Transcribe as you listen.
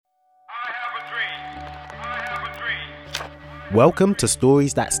Welcome to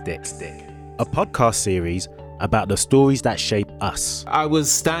Stories That Stick, a podcast series about the stories that shape us. I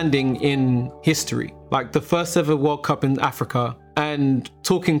was standing in history, like the first ever World Cup in Africa, and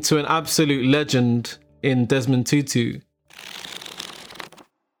talking to an absolute legend in Desmond Tutu.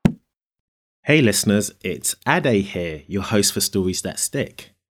 Hey listeners, it's Ade here, your host for Stories That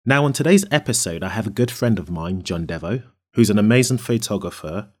Stick. Now on today's episode, I have a good friend of mine, John Devo, who's an amazing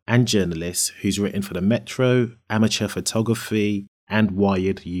photographer and journalist who's written for the Metro, Amateur Photography, and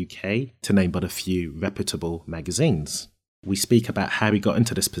Wired UK, to name but a few reputable magazines. We speak about how he got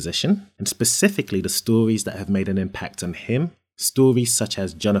into this position, and specifically the stories that have made an impact on him, stories such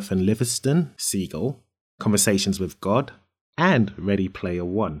as Jonathan Livingston, Seagull, Conversations with God, and Ready Player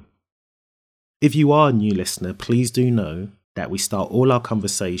One. If you are a new listener, please do know that we start all our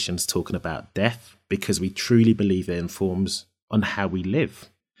conversations talking about death because we truly believe it informs on how we live.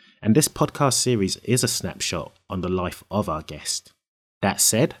 And this podcast series is a snapshot on the life of our guest. That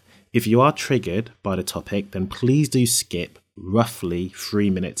said, if you are triggered by the topic, then please do skip roughly 3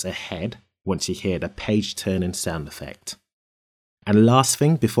 minutes ahead once you hear the page turning sound effect. And last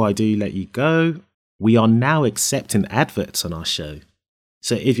thing before I do let you go, we are now accepting adverts on our show.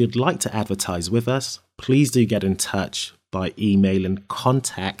 So if you'd like to advertise with us, please do get in touch by emailing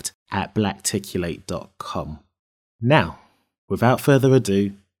contact@blackticulate.com. Now, without further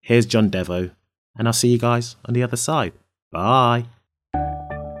ado, here's John Devo, and I'll see you guys on the other side. Bye.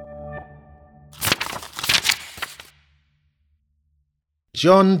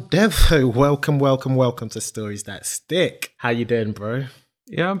 John Devo, welcome to Stories That Stick. How you doing, bro?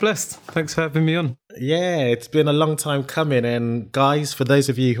 Yeah, I'm blessed. Thanks for having me on. Yeah, it's been a long time coming. And guys, for those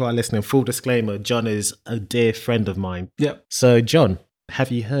of you who are listening, full disclaimer, John is a dear friend of mine. Yep. So, John,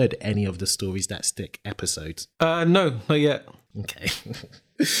 have you heard any of the Stories That Stick episodes? No, not yet. Okay.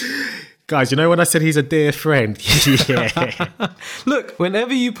 Guys, you know when I said he's a dear friend? Yeah. Look,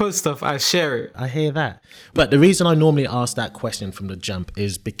 whenever you post stuff, I share it. I hear that. But the reason I normally ask that question from the jump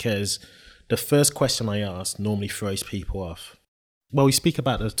is because the first question I ask normally throws people off. Well, we speak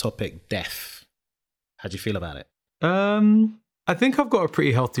about the topic death. How do you feel about it? I think I've got a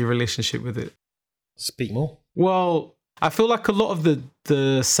pretty healthy relationship with it. Speak more. Well, I feel like a lot of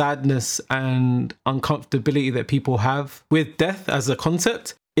the sadness and uncomfortability that people have with death as a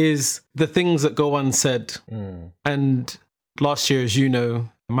concept is the things that go unsaid. And last year, as you know,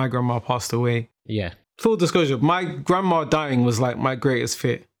 my grandma passed away. Yeah. Full disclosure, my grandma dying was like my greatest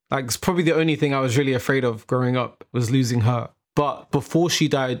fear. Like, it's probably the only thing I was really afraid of growing up was losing her. But before she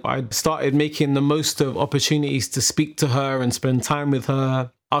died, I started making the most of opportunities to speak to her and spend time with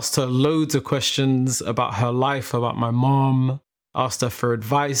her. Asked her loads of questions about her life, about my mom. Asked her for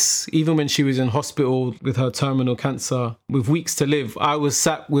advice. Even when she was in hospital with her terminal cancer, with weeks to live, I was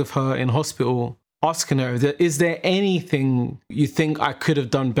sat with her in hospital asking her, is there anything you think I could have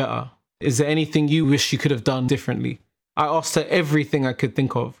done better? Is there anything you wish you could have done differently? I asked her everything I could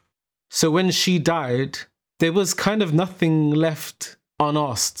think of. So when she died, there was kind of nothing left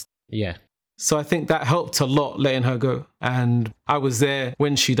unasked. Yeah. So I think that helped a lot, letting her go. And I was there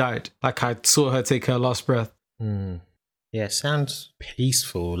when she died. Like, I saw her take her last breath. Yeah, it sounds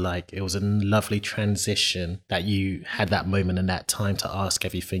peaceful. Like it was a lovely transition that you had that moment and that time to ask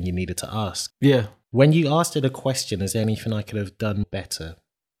everything you needed to ask. Yeah. When you asked her the question, is there anything I could have done better?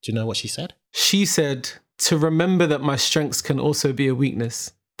 Do you know what she said? She said, to remember that my strengths can also be a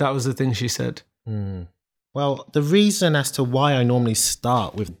weakness. That was the thing she said. Well, the reason as to why I normally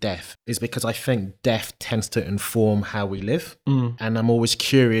start with death is because I think death tends to inform how we live. And I'm always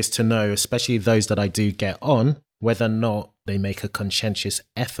curious to know, especially those that I do get on, whether or not they make a conscientious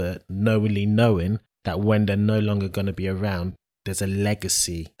effort, knowingly knowing that when they're no longer going to be around, there's a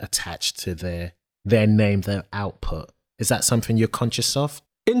legacy attached to their name, their output. Is that something you're conscious of?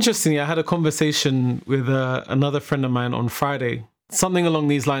 Interestingly, I had a conversation with another friend of mine on Friday, something along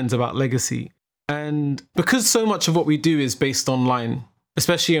these lines about legacy. And because so much of what we do is based online,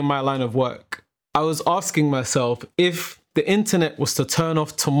 especially in my line of work, I was asking myself, if the internet was to turn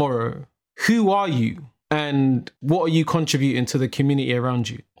off tomorrow, who are you? And what are you contributing to the community around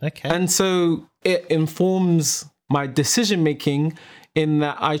you? Okay. And so it informs my decision making in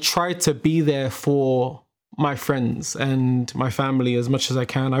that I try to be there for my friends and my family as much as I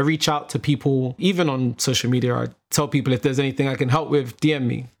can. I reach out to people, even on social media. I tell people if there's anything I can help with, DM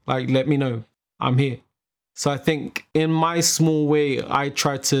me. Like, let me know. I'm here. So I think in my small way, I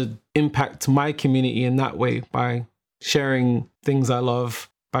try to impact my community in that way by sharing things I love,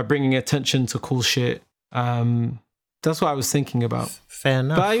 by bringing attention to cool shit. That's what I was thinking about. Fair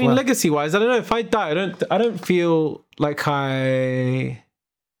enough. But I mean, legacy-wise, I don't know. If I die, I don't feel like I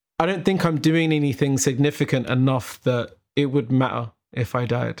don't think I'm doing anything significant enough that it would matter if I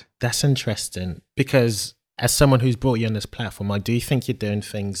died. That's interesting, because as someone who's brought you on this platform, I do think you're doing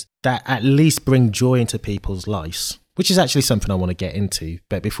things that at least bring joy into people's lives, which is actually something I want to get into.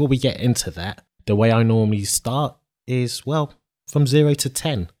 But before we get into that, the way I normally start is, well, from 0 to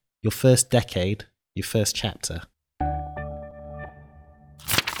 10, your first decade, your first chapter.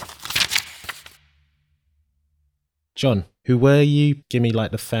 John, who were you? Give me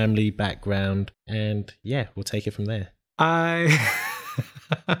like the family background, and yeah, we'll take it from there. I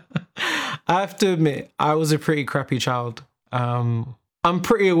have to admit, I was a pretty crappy child. I'm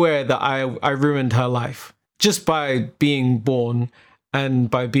pretty aware that I ruined her life just by being born and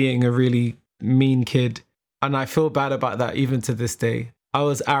by being a really mean kid. And I feel bad about that even to this day. I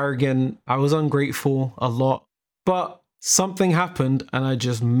was arrogant. I was ungrateful a lot. But something happened and I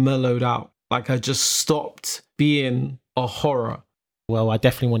just mellowed out. Like I just stopped being a horror. Well, I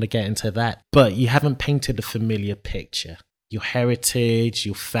definitely want to get into that. But you haven't painted a familiar picture. Your heritage,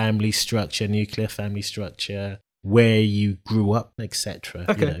 your family structure, nuclear family structure, where you grew up, etc.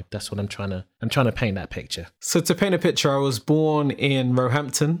 Okay. You know, that's what I'm trying to paint that picture. So to paint a picture, I was born in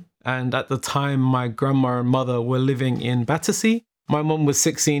Roehampton, and at the time my grandma and mother were living in Battersea. My mum was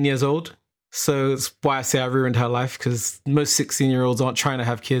 16 years old. So that's why I say I ruined her life, because most 16-year-olds aren't trying to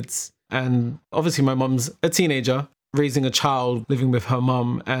have kids. And obviously my mum's a teenager raising a child, living with her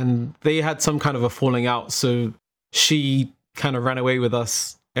mum, and they had some kind of a falling out. So she kind of ran away with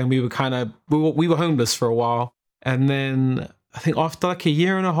us, and we were homeless for a while. And then I think after like a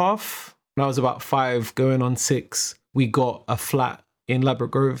year and a half, when I was about 5 going on 6, we got a flat in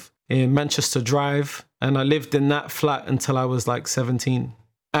Ladbroke Grove in Manchester Drive. And I lived in that flat until I was like 17.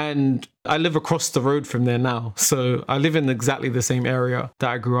 And I live across the road from there now. So I live in exactly the same area that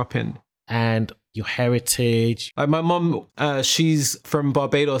I grew up in. And your heritage? Like my mum, she's from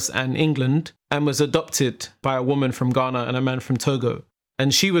Barbados and England and was adopted by a woman from Ghana and a man from Togo.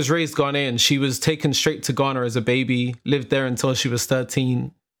 And she was raised Ghanaian. She was taken straight to Ghana as a baby, lived there until she was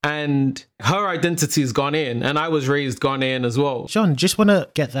 13. And her identity is Ghanaian, and I was raised Ghanaian as well. John, just want to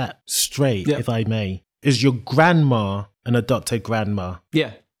get that straight, if I may. Is your grandma an adopted grandma?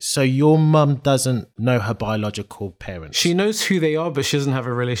 Yeah. So your mum doesn't know her biological parents? She knows who they are, but she doesn't have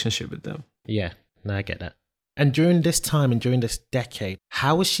a relationship with them. Yeah, no, I get that. And during this time and during this decade,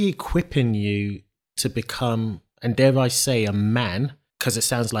 how was she equipping you to become, and dare I say, a man? Because it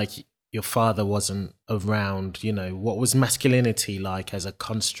sounds like your father wasn't around, you know, what was masculinity like as a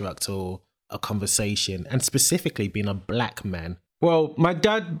construct or a conversation, and specifically being a black man? Well, my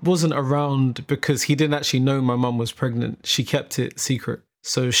dad wasn't around because he didn't actually know my mum was pregnant. She kept it secret.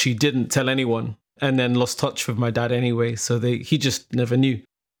 So she didn't tell anyone, and then lost touch with my dad anyway. So he just never knew.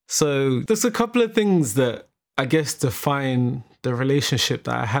 So there's a couple of things that I guess define the relationship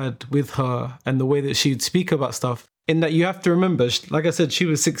that I had with her and the way that she would speak about stuff. In that you have to remember, like I said, she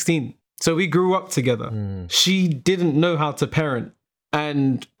was 16. So we grew up together. She didn't know how to parent.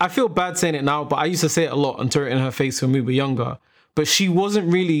 And I feel bad saying it now, but I used to say it a lot and throw it in her face when we were younger. But she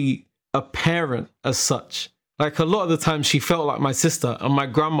wasn't really a parent as such. Like a lot of the time she felt like my sister, and my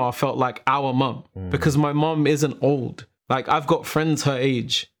grandma felt like our mum, because my mum isn't old. Like I've got friends her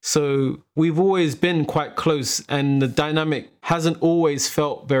age. So we've always been quite close, and the dynamic hasn't always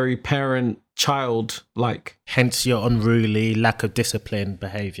felt very parent-child like. Hence your unruly, lack of discipline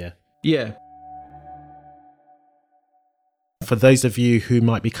behaviour. Yeah. For those of you who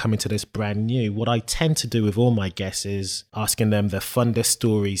might be coming to this brand new, what I tend to do with all my guests is asking them the fondest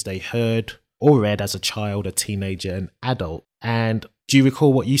stories they heard or read as a child, a teenager, an adult. And do you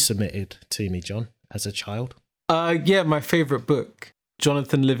recall what you submitted to me, John, as a child? Yeah, my favourite book,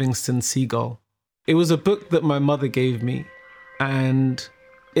 Jonathan Livingston Seagull. It was a book that my mother gave me, and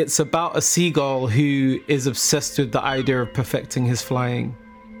it's about a seagull who is obsessed with the idea of perfecting his flying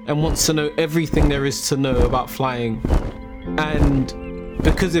and wants to know everything there is to know about flying. And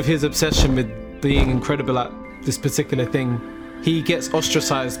because of his obsession with being incredible at this particular thing, he gets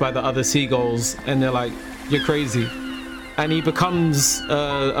ostracized by the other seagulls, and they're like, "You're crazy." And he becomes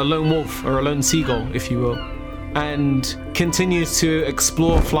a lone wolf, or a lone seagull, if you will, and continues to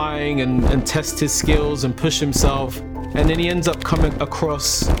explore flying and test his skills and push himself. And then he ends up coming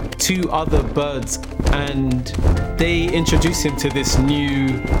across 2 other birds, and they introduce him to this new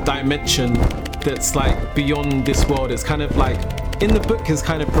dimension that's like beyond this world. It's kind of like, in the book, is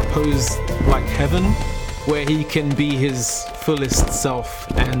kind of proposed like heaven, where he can be his fullest self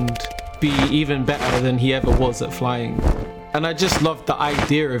and be even better than he ever was at flying. And I just loved the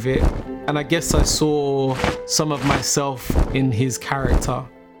idea of it. And I guess I saw some of myself in his character.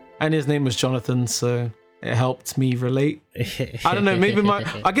 And his name was Jonathan, so it helped me relate. I don't know,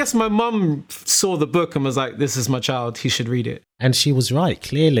 I guess my mum saw the book and was like, this is my child, he should read it. And she was right,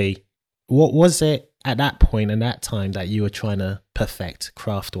 clearly. What was it at that point and that time that you were trying to perfect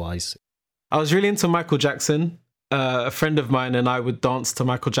craft-wise? I was really into Michael Jackson. A friend of mine and I would dance to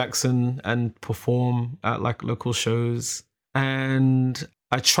Michael Jackson and perform at like local shows. And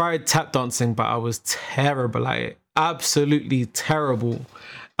I tried tap dancing, but I was terrible at it. Absolutely terrible.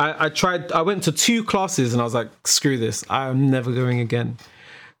 I went to 2 classes and I was like, screw this, I'm never going again.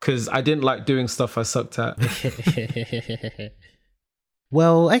 Because I didn't like doing stuff I sucked at.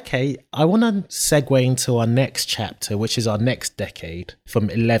 Well, okay, I want to segue into our next chapter, which is our next decade, from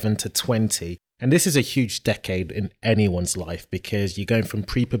 11 to 20. And this is a huge decade in anyone's life because you're going from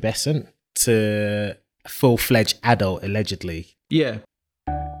prepubescent to full-fledged adult, allegedly. Yeah.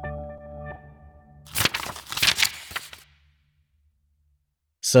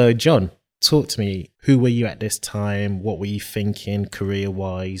 So, John, talk to me. Who were you at this time? What were you thinking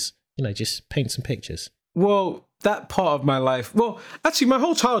career-wise? Just paint some pictures. Well, that part of my life, actually, my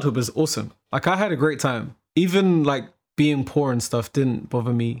whole childhood was awesome. Like, I had a great time. Even, like, being poor and stuff didn't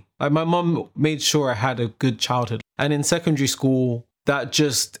bother me. Like, my mum made sure I had a good childhood. And in secondary school, that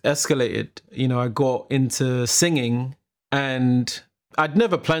just escalated. I got into singing and I'd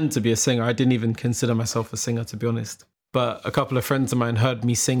never planned to be a singer. I didn't even consider myself a singer, to be honest. But a couple of friends of mine heard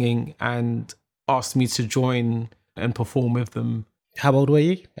me singing and asked me to join and perform with them. How old were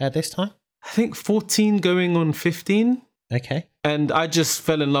you at this time? I think 14 going on 15. Okay. And I just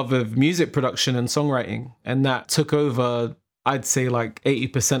fell in love with music production and songwriting. And that took over, I'd say, like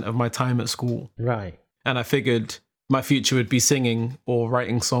 80% of my time at school. Right. And I figured my future would be singing or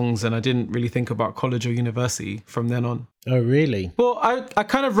writing songs. And I didn't really think about college or university from then on. Oh, really? Well, I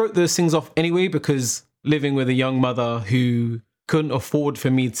kind of wrote those things off anyway, because living with a young mother who couldn't afford for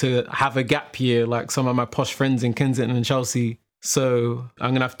me to have a gap year like some of my posh friends in Kensington and Chelsea. So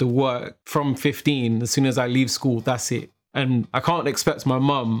I'm going to have to work from 15. As soon as I leave school, that's it. And I can't expect my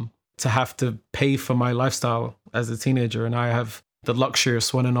mum to have to pay for my lifestyle as a teenager. And I have the luxury of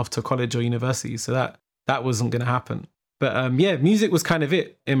swanning off to college or university. So that wasn't going to happen. But music was kind of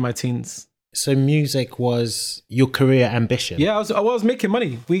it in my teens. So music was your career ambition? Yeah, I was making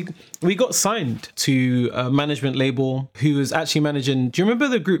money. We got signed to a management label who was actually managing... Do you remember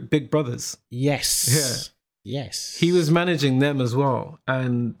the group Big Brothers? Yes. Yeah. Yes. He was managing them as well.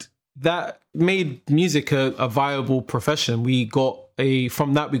 And that made music a viable profession.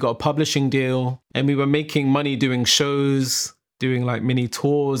 From that, we got a publishing deal and we were making money doing shows, doing like mini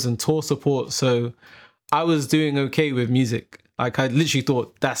tours and tour support. So I was doing okay with music. Like I literally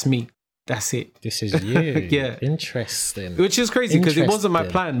thought, that's me. That's it. This is you. Yeah. Interesting. Which is crazy because it wasn't my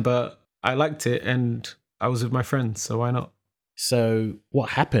plan, but I liked it and I was with my friends. So why not? So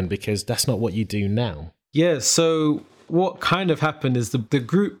what happened? Because that's not what you do now. Yeah. So what kind of happened is the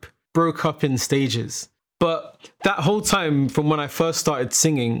group broke up in stages. But that whole time from when I first started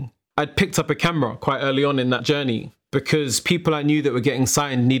singing, I'd picked up a camera quite early on in that journey because people I knew that were getting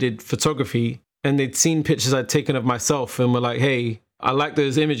signed needed photography and they'd seen pictures I'd taken of myself and were like, hey, I like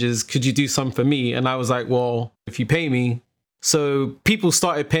those images. Could you do some for me? And I was like, well, if you pay me. So people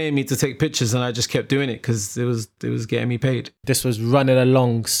started paying me to take pictures and I just kept doing it because it was getting me paid. This was running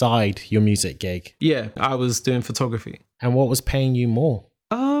alongside your music gig? Yeah, I was doing photography. And what was paying you more?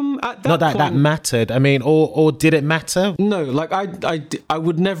 At that Not that point, that mattered. I mean, or did it matter? No, like I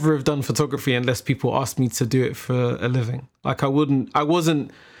would never have done photography unless people asked me to do it for a living. Like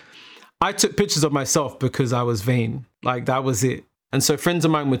I took pictures of myself because I was vain. Like that was it. And so friends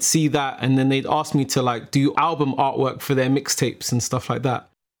of mine would see that and then they'd ask me to like do album artwork for their mixtapes and stuff like that.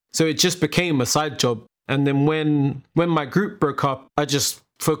 So it just became a side job. And then when my group broke up, I just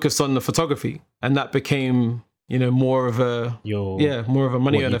focused on the photography and that became, more of a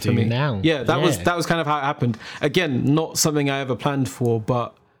money earner for me. Now. Yeah, that was kind of how it happened. Again, not something I ever planned for,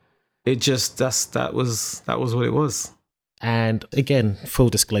 but it just that was what it was. And again, full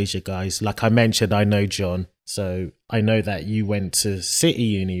disclosure, guys, like I mentioned, I know John. So I know that you went to City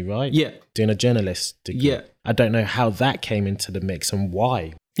Uni, right? Yeah. Doing a journalist degree. Yeah. I don't know how that came into the mix and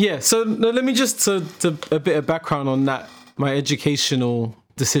why. Yeah. So let me just to a bit of background on that, my educational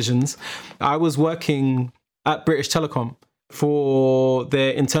decisions. I was working at British Telecom for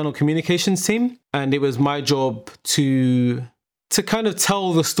their internal communications team. And it was my job to kind of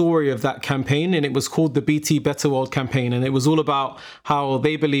tell the story of that campaign. And it was called the BT Better World campaign. And it was all about how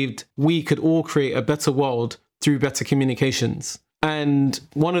they believed we could all create a better world through better communications. And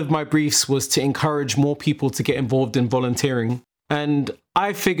one of my briefs was to encourage more people to get involved in volunteering. And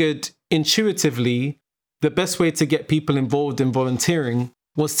I figured intuitively, the best way to get people involved in volunteering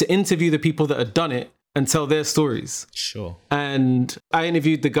was to interview the people that had done it and tell their stories. Sure. And I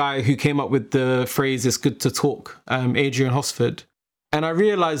interviewed the guy who came up with the phrase, "It's good to talk," Adrian Hosford. And I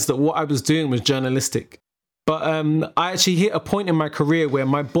realized that what I was doing was journalistic. But I actually hit a point in my career where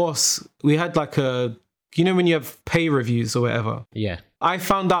my boss, we had like when you have pay reviews or whatever? Yeah. I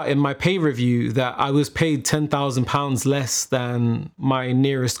found out in my pay review that I was paid £10,000 less than my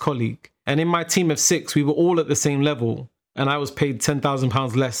nearest colleague. And in my team of 6, we were all at the same level. And I was paid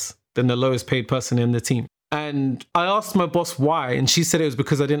 £10,000 less than the lowest paid person in the team. And I asked my boss why, and she said it was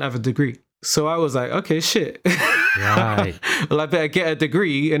because I didn't have a degree. So I was like, okay, shit. Right. Well, I better get a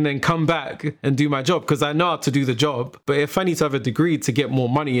degree and then come back and do my job because I know how to do the job. But if I need to have a degree to get more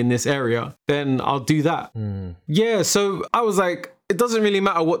money in this area, then I'll do that. Yeah, so I was like, it doesn't really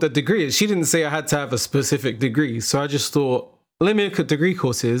matter what the degree is. She didn't say I had to have a specific degree. So I just thought, let me look at degree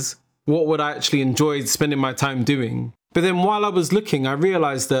courses. What would I actually enjoy spending my time doing? But then while I was looking, I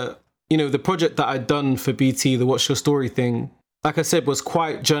realized that, the project that I'd done for BT, the What's Your Story thing, like I said, was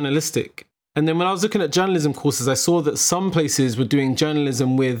quite journalistic. And then when I was looking at journalism courses, I saw that some places were doing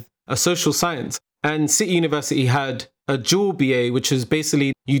journalism with a social science. And City University had a dual BA, which is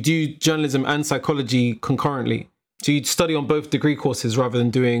basically you do journalism and psychology concurrently. So you'd study on both degree courses rather than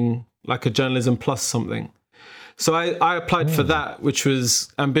doing like a journalism plus something. So I applied for that, which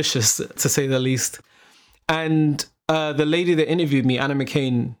was ambitious to say the least. And the lady that interviewed me, Anna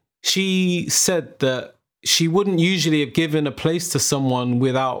McCain, she said that she wouldn't usually have given a place to someone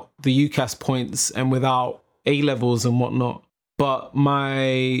without the UCAS points and without A-levels and whatnot. But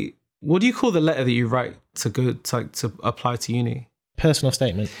what do you call the letter that you write to apply to uni? Personal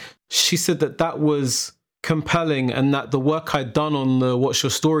statement. She said that was compelling and that the work I'd done on the What's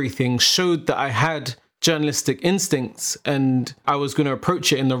Your Story thing showed that I had journalistic instincts and I was going to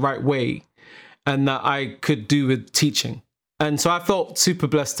approach it in the right way and that I could do with teaching. And so I felt super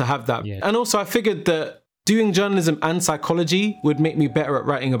blessed to have that. Yeah. And also I figured that doing journalism and psychology would make me better at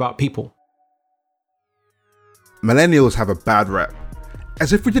writing about people. Millennials have a bad rep,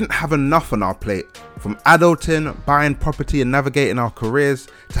 as if we didn't have enough on our plate, from adulting, buying property and navigating our careers,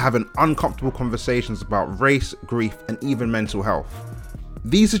 to having uncomfortable conversations about race, grief and even mental health.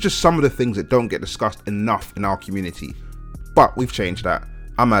 These are just some of the things that don't get discussed enough in our community. But we've changed that.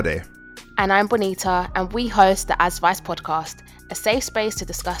 I'm Ade. And I'm Bonita, and we host the As Vice podcast, a safe space to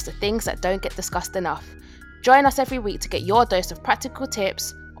discuss the things that don't get discussed enough. Join us every week to get your dose of practical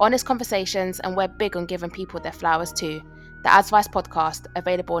tips, honest conversations, and we're big on giving people their flowers too. The As Vice podcast,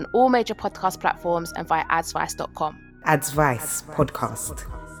 available on all major podcast platforms and via adsvice.com. As Vice podcast.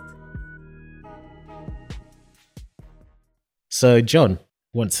 So, John,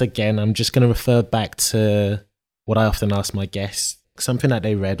 once again, I'm just going to refer back to what I often ask my guests, something that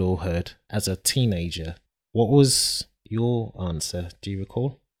they read or heard as a teenager. What was your answer? Do you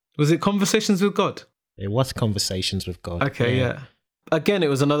recall? Was it Conversations with God? It was Conversations with God. Okay, yeah. Again, it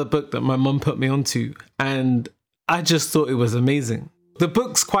was another book that my mum put me onto, and I just thought it was amazing. The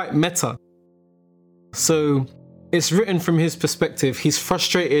book's quite meta. So it's written from his perspective. He's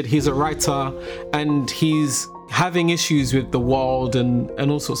frustrated, he's a writer, and he's having issues with the world and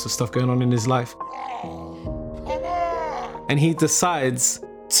all sorts of stuff going on in his life. And he decides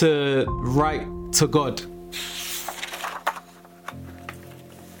to write to God.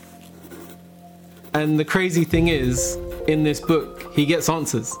 And the crazy thing is, in this book, he gets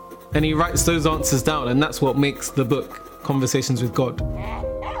answers. And he writes those answers down, and that's what makes the book Conversations with God.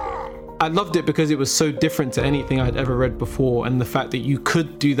 I loved it because it was so different to anything I'd ever read before, and the fact that you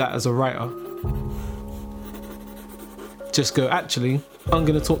could do that as a writer. Just go, actually, I'm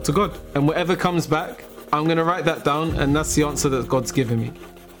going to talk to God. And whatever comes back, I'm going to write that down, and that's the answer that God's given me.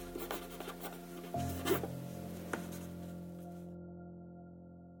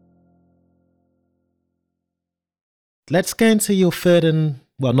 Let's go into your third and,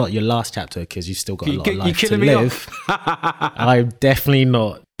 well, not your last chapter, because you've still got a lot of life to live. I'm definitely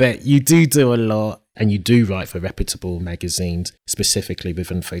not. But you do a lot, and you do write for reputable magazines, specifically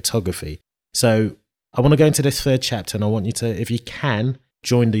within photography. So I want to go into this third chapter, and I want you to, if you can,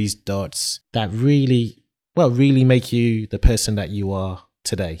 join these dots that really make you the person that you are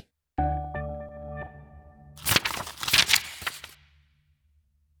today.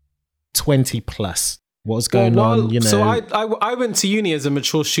 +20. What's going on? So I went to uni as a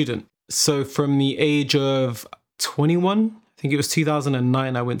mature student. So from the age of 21, I think it was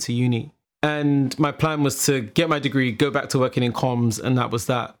 2009, I went to uni. And my plan was to get my degree, go back to working in comms, and that was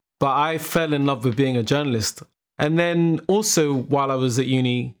that. But I fell in love with being a journalist. And then also while I was at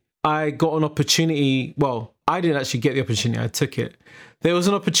uni, I got an opportunity. Well, I didn't actually get the opportunity. I took it. There was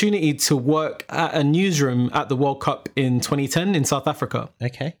an opportunity to work at a newsroom at the World Cup in 2010 in South Africa.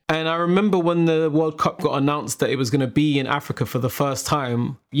 Okay. And I remember when the World Cup got announced that it was going to be in Africa for the first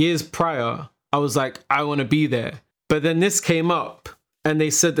time, years prior, I was like, I want to be there. But then this came up and they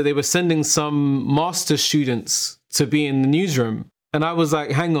said that they were sending some master students to be in the newsroom. And I was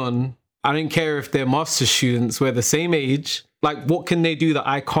like, hang on, I don't care if they're master students, we're the same age. Like, what can they do that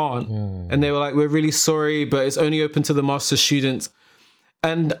I can't? And they were like, we're really sorry, but it's only open to the master students.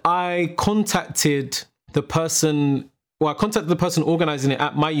 And I contacted the person organizing it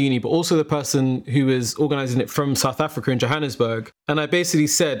at my uni, but also the person who was organizing it from South Africa in Johannesburg. And I basically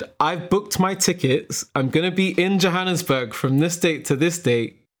said, I've booked my tickets. I'm going to be in Johannesburg from this date to this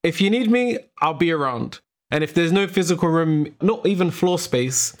date. If you need me, I'll be around. And if there's no physical room, not even floor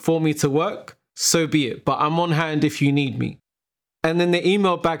space for me to work, so be it. But I'm on hand if you need me. And then they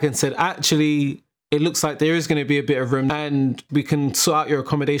emailed back and said, actually, it looks like there is going to be a bit of room and we can sort out your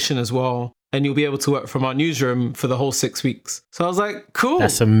accommodation as well. And you'll be able to work from our newsroom for the whole 6 weeks. So I was like, cool.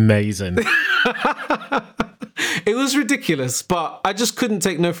 That's amazing. It was ridiculous, but I just couldn't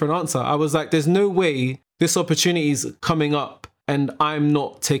take no for an answer. I was like, there's no way this opportunity is coming up and I'm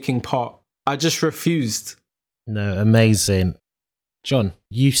not taking part. I just refused. No, amazing. John,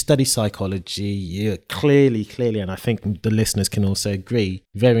 you study psychology. You're clearly, and I think the listeners can also agree,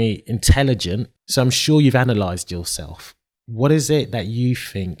 very intelligent. So I'm sure you've analysed yourself. What is it that you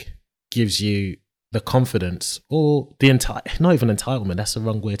think gives you the confidence or not even entitlement, that's the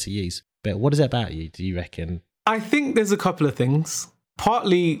wrong word to use, but what is it about you, do you reckon? I think there's a couple of things.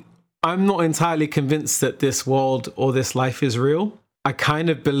 Partly, I'm not entirely convinced that this world or this life is real. I kind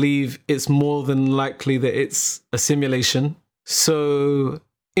of believe it's more than likely that it's a simulation. So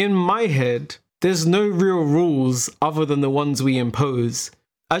in my head, there's no real rules other than the ones we impose.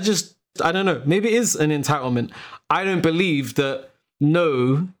 I don't know, maybe it is an entitlement. I don't believe that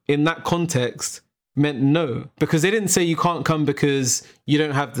no in that context meant no, because they didn't say you can't come because you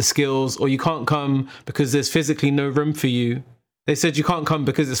don't have the skills or you can't come because there's physically no room for you. They said you can't come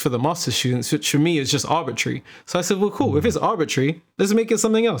because it's for the master students, which for me is just arbitrary. So I said, well, cool. If it's arbitrary, let's make it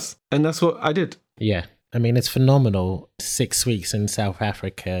something else. And that's what I did. Yeah. I mean, it's phenomenal. 6 weeks in South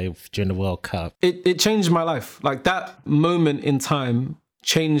Africa during the World Cup. It changed my life. Like, that moment in time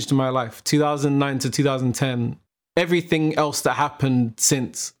changed my life. 2009 to 2010. Everything else that happened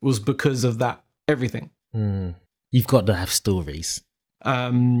since was because of that. Everything. You've got to have stories.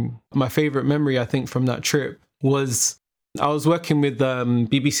 My favorite memory, I think, from that trip was I was working with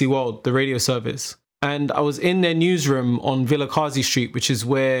BBC World, the radio service, and I was in their newsroom on Vilakazi Street, which is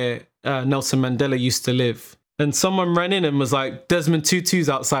where Nelson Mandela used to live. And someone ran in and was like, Desmond Tutu's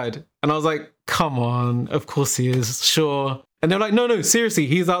outside. And I was like, come on, of course he is, sure. And they're like, no, seriously,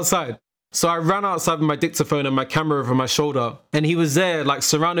 he's outside. So I ran outside with my dictaphone and my camera over my shoulder. And he was there, like,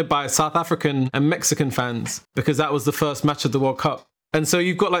 surrounded by South African and Mexican fans, because that was the first match of the World Cup. And so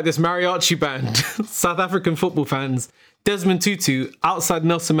you've got like this mariachi band, South African football fans, Desmond Tutu outside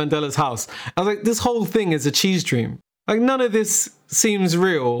Nelson Mandela's house. I was like, this whole thing is a cheese dream. Like, none of this seems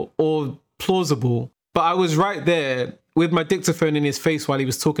real or plausible. But I was right there with my dictaphone in his face while he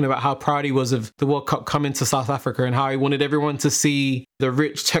was talking about how proud he was of the World Cup coming to South Africa and how he wanted everyone to see the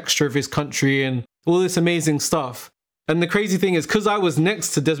rich texture of his country and all this amazing stuff. And the crazy thing is, because I was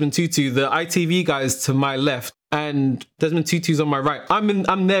next to Desmond Tutu, the ITV guys to my left, and Desmond Tutu's on my right.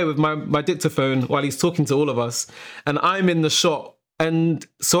 I'm there with my dictaphone while he's talking to all of us, and I'm in the shot. And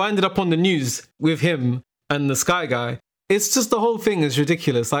so I ended up on the news with him and the Sky guy. It's just, the whole thing is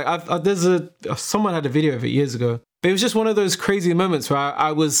ridiculous. Like, someone had a video of it years ago. But it was just one of those crazy moments where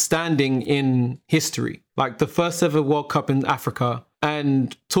I was standing in history, like the first ever World Cup in Africa,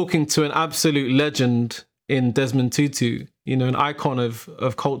 and talking to an absolute legend in Desmond Tutu, you know, an icon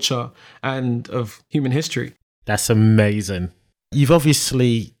of culture and of human history. That's amazing. You've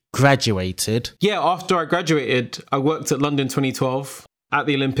obviously graduated. Yeah, after I graduated, I worked at London 2012 at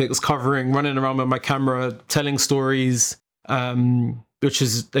the Olympics, running around with my camera, telling stories, which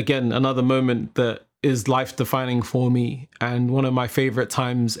is, again, another moment that is life-defining for me and one of my favorite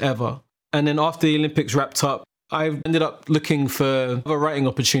times ever. And then after the Olympics wrapped up, I ended up looking for other writing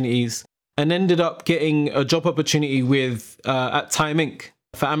opportunities and ended up getting a job opportunity with at Time Inc.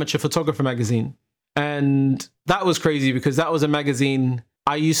 for Amateur Photographer magazine. And that was crazy because that was a magazine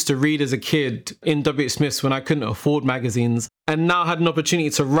I used to read as a kid in W.H. Smith's when I couldn't afford magazines, and now had an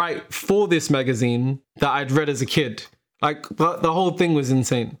opportunity to write for this magazine that I'd read as a kid. Like, the whole thing was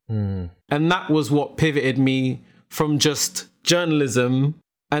insane. And that was what pivoted me from just journalism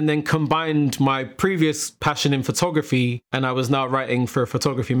and then combined my previous passion in photography, and I was now writing for a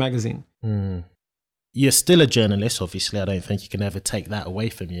photography magazine. You're still a journalist, obviously. I don't think you can ever take that away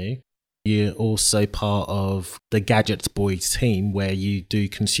from you. You're also part of the Gadgets Boys team, where you do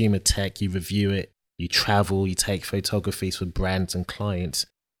consumer tech, you review it, you travel, you take photographies for brands and clients.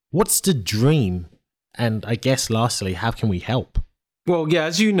 What's the dream? And I guess lastly, how can we help? Well, yeah,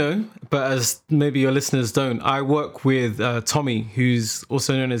 as you know, but as maybe your listeners don't, I work with Tommy, who's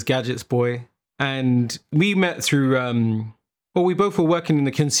also known as Gadgets Boy. And we met through, we both were working in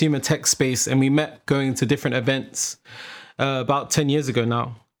the consumer tech space, and we met going to different events about 10 years ago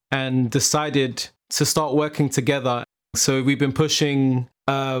now, and decided to start working together. So we've been pushing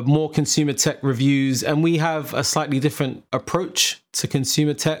more consumer tech reviews, and we have a slightly different approach to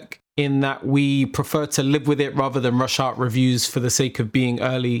consumer tech in that we prefer to live with it rather than rush out reviews for the sake of being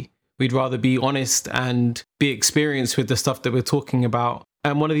early. We'd rather be honest and be experienced with the stuff that we're talking about.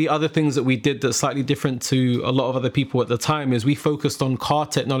 And one of the other things that we did that's slightly different to a lot of other people at the time is we focused on car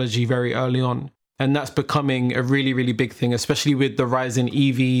technology very early on. And that's becoming a really, really big thing, especially with the rise in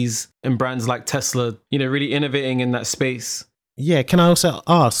EVs and brands like Tesla, really innovating in that space. Yeah, can I also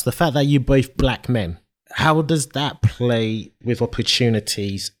ask, the fact that you're both black men, how does that play with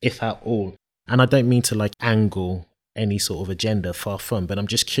opportunities, if at all? And I don't mean to angle any sort of agenda, far from, but I'm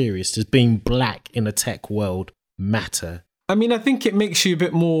just curious, does being black in the tech world matter? I mean, I think it makes you a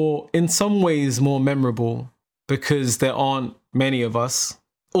bit more, in some ways, more memorable because there aren't many of us.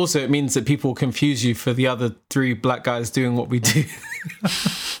 Also, it means that people confuse you for the other 3 black guys doing what we do,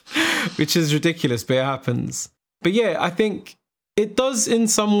 which is ridiculous, but it happens. But yeah, I think it does in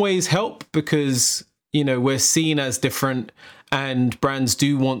some ways help because, we're seen as different, and brands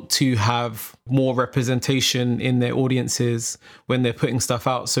do want to have more representation in their audiences when they're putting stuff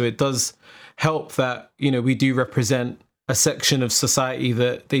out. So it does help that, we do represent a section of society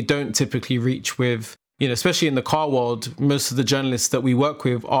that they don't typically reach with. Especially in the car world, most of the journalists that we work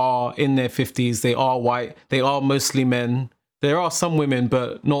with are in their 50s. They are white. They are mostly men. There are some women,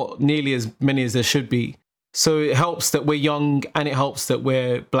 but not nearly as many as there should be. So it helps that we're young, and it helps that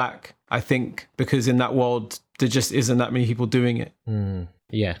we're black, I think, because in that world, there just isn't that many people doing it.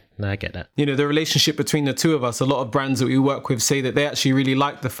 Yeah, no, I get that. The relationship between the two of us, a lot of brands that we work with say that they actually really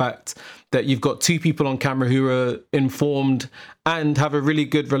like the fact that you've got 2 people on camera who are informed and have a really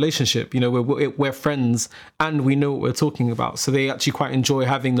good relationship. We're friends and we know what we're talking about. So they actually quite enjoy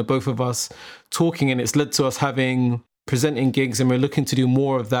having the both of us talking, and it's led to us presenting gigs, and we're looking to do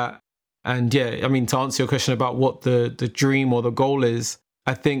more of that. And yeah, I mean, to answer your question about what the dream or the goal is,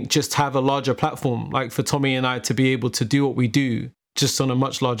 I think just have a larger platform, like for Tommy and I to be able to do what we do, just on a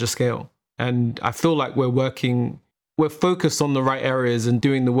much larger scale. And I feel like we're focused on the right areas and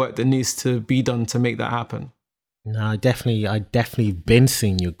doing the work that needs to be done to make that happen. No, I definitely been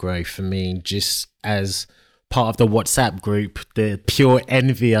seeing your growth. I mean, just as part of the WhatsApp group, the pure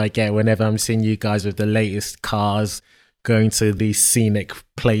envy I get whenever I'm seeing you guys with the latest cars, going to these scenic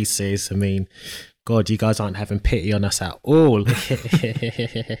places. I mean, God, you guys aren't having pity on us at all.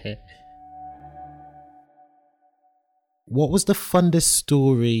 What was the fondest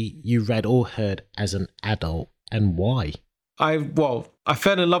story you read or heard as an adult, and why? I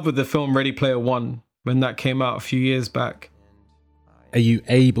fell in love with the film Ready Player One when that came out a few years back. Are you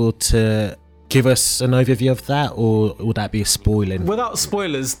able to give us an overview of that, or would that be a spoiling? Without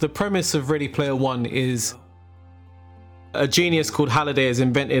spoilers, the premise of Ready Player One is a genius called Halliday has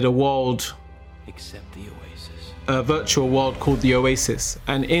invented a world, except the Oasis, a virtual world called the Oasis.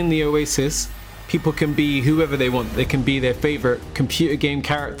 And in the Oasis, people can be whoever they want. They can be their favorite computer game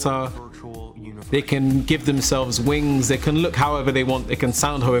character. They can give themselves wings. They can look however they want. They can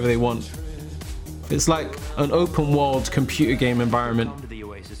sound however they want. It's like an open world computer game environment.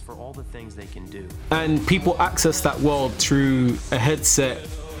 And people access that world through a headset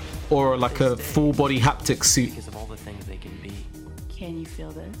or like a full body haptic suit. Can you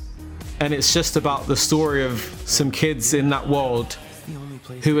feel this? And it's just about the story of some kids in that world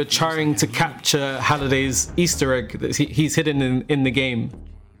who are trying to capture Halliday's Easter egg that he's hidden in the game.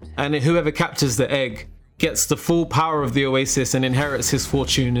 And whoever captures the egg gets the full power of the Oasis and inherits his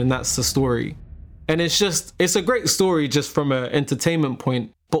fortune, and that's the story. And it's a great story just from an entertainment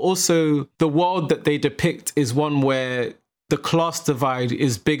point, but also the world that they depict is one where the class divide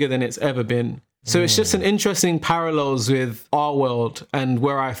is bigger than it's ever been. So it's just an interesting parallels with our world and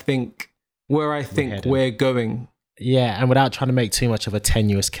where I think we're going. Yeah, and without trying to make too much of a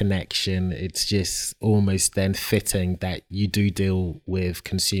tenuous connection, it's just almost then fitting that you do deal with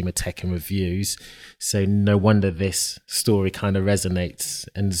consumer tech and reviews. So no wonder this story kind of resonates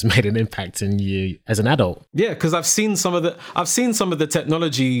and has made an impact in you as an adult. Yeah, because I've seen some of the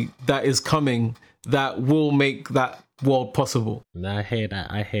technology that is coming that will make that world possible. No, I hear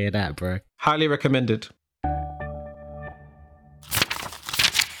that, bro. Highly recommended.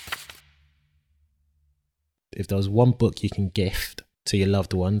 If there was one book you can gift to your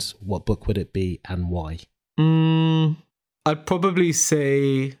loved ones, what book would it be and why? I'd probably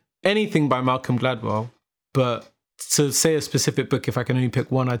say anything by Malcolm Gladwell, but to say a specific book, if I can only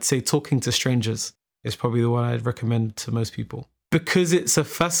pick one, I'd say Talking to Strangers is probably the one I'd recommend to most people, because it's a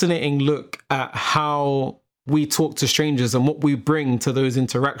fascinating look at how we talk to strangers and what we bring to those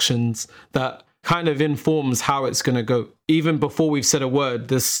interactions that kind of informs how it's going to go. Even before we've said a word,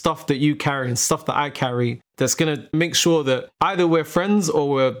 there's stuff that you carry and stuff that I carry that's going to make sure that either we're friends or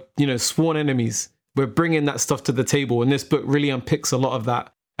we're, sworn enemies. We're bringing that stuff to the table. And this book really unpicks a lot of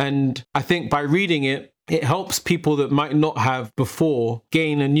that. And I think by reading it, it helps people that might not have before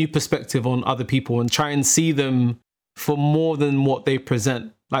gain a new perspective on other people and try and see them for more than what they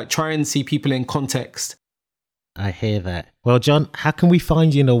present. Like, try and see people in context. I hear that. Well, John, how can we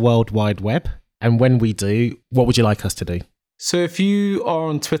find you in the World Wide Web? And when we do, what would you like us to do? So if you are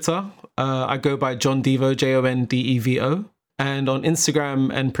on Twitter, I go by John Devo, JONDEVO. And on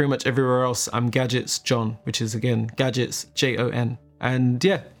Instagram and pretty much everywhere else, I'm Gadgets John, which is, again, Gadgets JON. And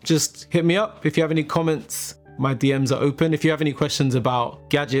yeah, just hit me up. If you have any comments, my DMs are open. If you have any questions about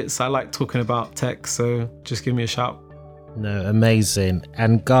gadgets, I like talking about tech, so just give me a shout. No, amazing.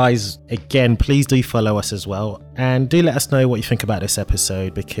 And guys, again, please do follow us as well. And do let us know what you think about this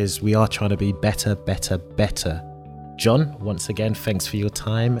episode, because we are trying to be better. John, once again, thanks for your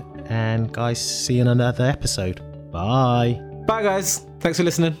time. And guys, see you in another episode. Bye. Bye, guys. Thanks for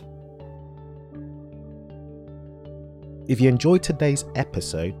listening. If you enjoyed today's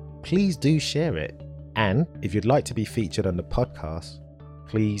episode, please do share it. And if you'd like to be featured on the podcast,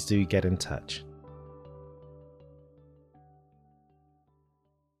 please do get in touch.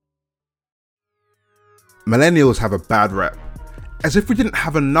 Millennials have a bad rep, as if we didn't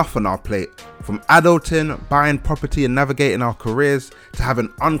have enough on our plate, from adulting, buying property and navigating our careers, to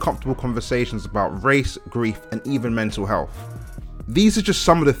having uncomfortable conversations about race, grief and even mental health. These are just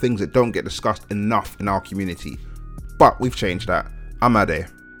some of the things that don't get discussed enough in our community, but we've changed that. I'm Ade.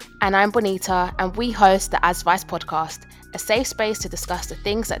 And I'm Bonita, and we host the Advice podcast, a safe space to discuss the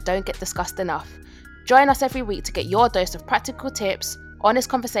things that don't get discussed enough. Join us every week to get your dose of practical tips, honest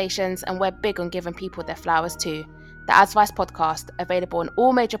conversations, and we're big on giving people their flowers too. The Advice podcast, available on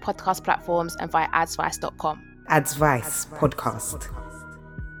all major podcast platforms and via adsvice.com. Advice podcast.